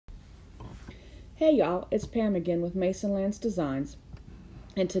Hey y'all, it's Pam again with Mason Lance Designs,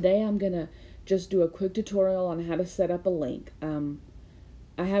 and today I'm gonna just do a quick tutorial on how to set up a link.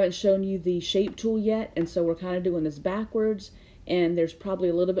 I haven't shown you the shape tool yet, and so we're kind of doing this backwards, and there's probably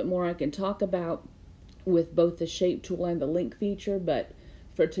a little bit more I can talk about with both the shape tool and the link feature, but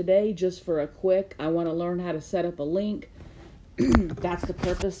for today, just for a quick, I want to learn how to set up a link. That's the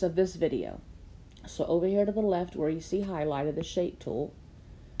purpose of this video. So over here to the left where you see highlighted, the shape tool.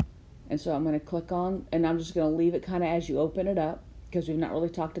 And so I'm going to click on, and I'm just going to leave it kind of as you open it up, because we've not really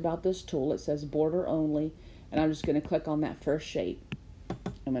talked about this tool. It says border only, and I'm just going to click on that first shape.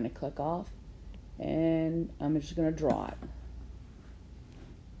 I'm going to click off, and I'm just going to draw it.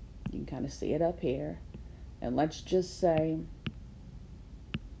 You can kind of see it up here. And let's just say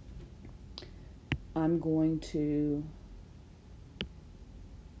I'm going to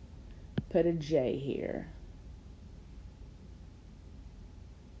put a J here.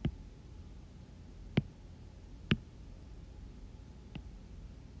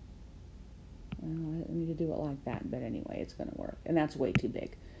 I need to do it like that, but anyway, it's going to work. And that's way too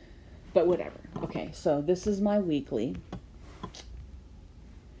big. But whatever. Okay, so this is my weekly.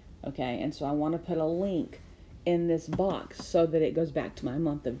 Okay, and so I want to put a link in this box so that it goes back to my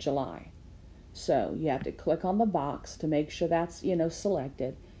month of July. So you have to click on the box to make sure that's,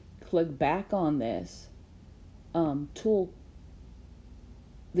 selected. Click back on this tool,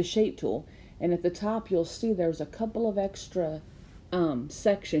 the shape tool, and at the top you'll see there's a couple of extra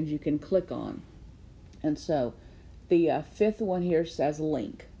sections you can click on. And so the fifth one here says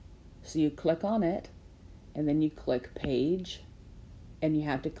link. So you click on it, and then you click page, and you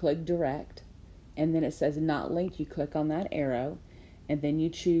have to click direct, and then it says not linked. You click on that arrow, and then you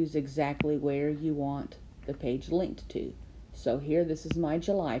choose exactly where you want the page linked to. So here, this is my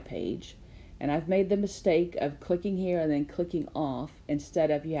July page, and I've made the mistake of clicking here and then clicking off instead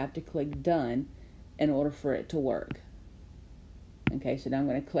of you have to click done in order for it to work. Okay, so now I'm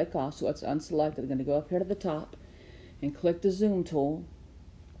going to click off, so it's unselected. I'm going to go up here to the top and click the zoom tool.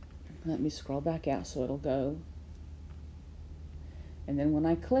 Let me scroll back out so it'll go. And then when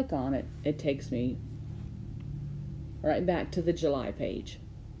I click on it, it takes me right back to the July page.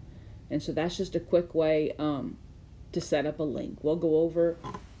 And so that's just a quick way to set up a link. We'll go over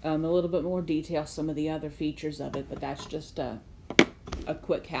a little bit more detail, some of the other features of it, but that's just a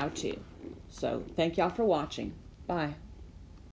quick how-to. So thank y'all for watching. Bye.